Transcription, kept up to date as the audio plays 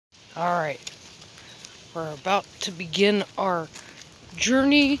Alright, we're about to begin our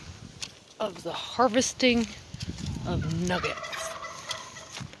journey of the harvesting of nuggets.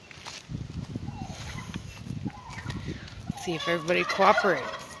 Let's see if everybody cooperates.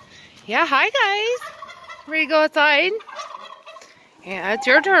 Yeah, hi guys! Ready to go outside? Yeah, it's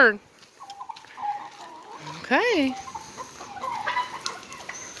your turn. Okay.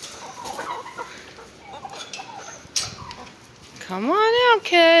 Come on out,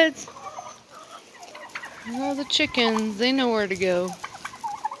 kids. All the chickens, they know where to go.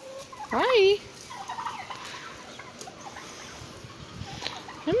 Hi.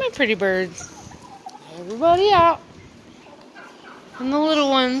 And my pretty birds. Everybody out. And the little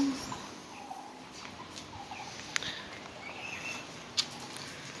ones.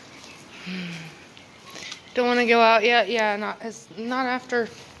 Don't want to go out yet? Yeah, it's not after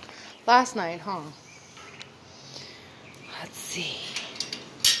last night, huh? Let's see.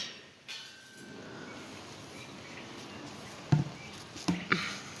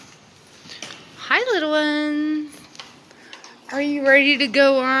 Hi, little ones. Are you ready to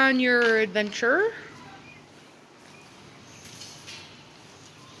go on your adventure?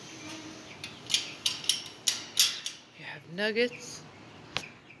 You have nuggets.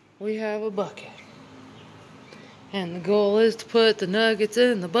 We have a bucket. And the goal is to put the nuggets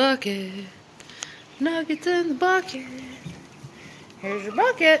in the bucket. Nuggets in the bucket. Here's your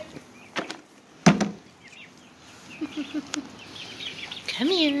bucket. Come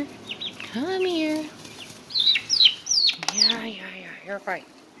here. Come here. Yeah. You're fine.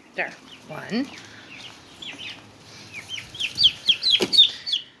 There. 1.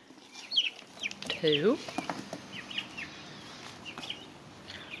 2.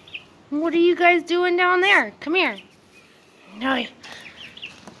 What are you guys doing down there? Come here. No.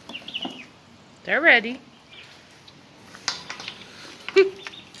 They're ready.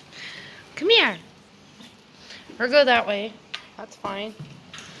 Come here. Or go that way. That's fine.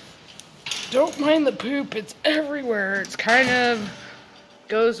 Don't mind the poop. It's everywhere. It's kind of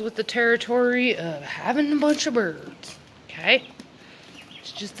goes with the territory of having a bunch of birds. Okay?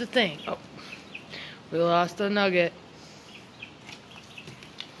 It's just a thing. Oh. We lost a nugget.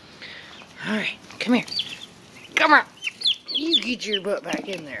 Alright, come here. Come on. You get your butt back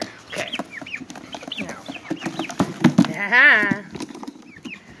in there. Okay. Now.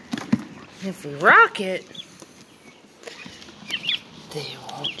 If we rock it, they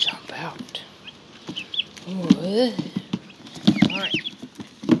won't jump out. Alright.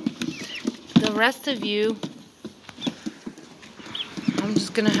 The rest of you, I'm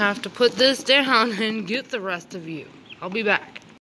just going to have to put this down and get the rest of you. I'll be back.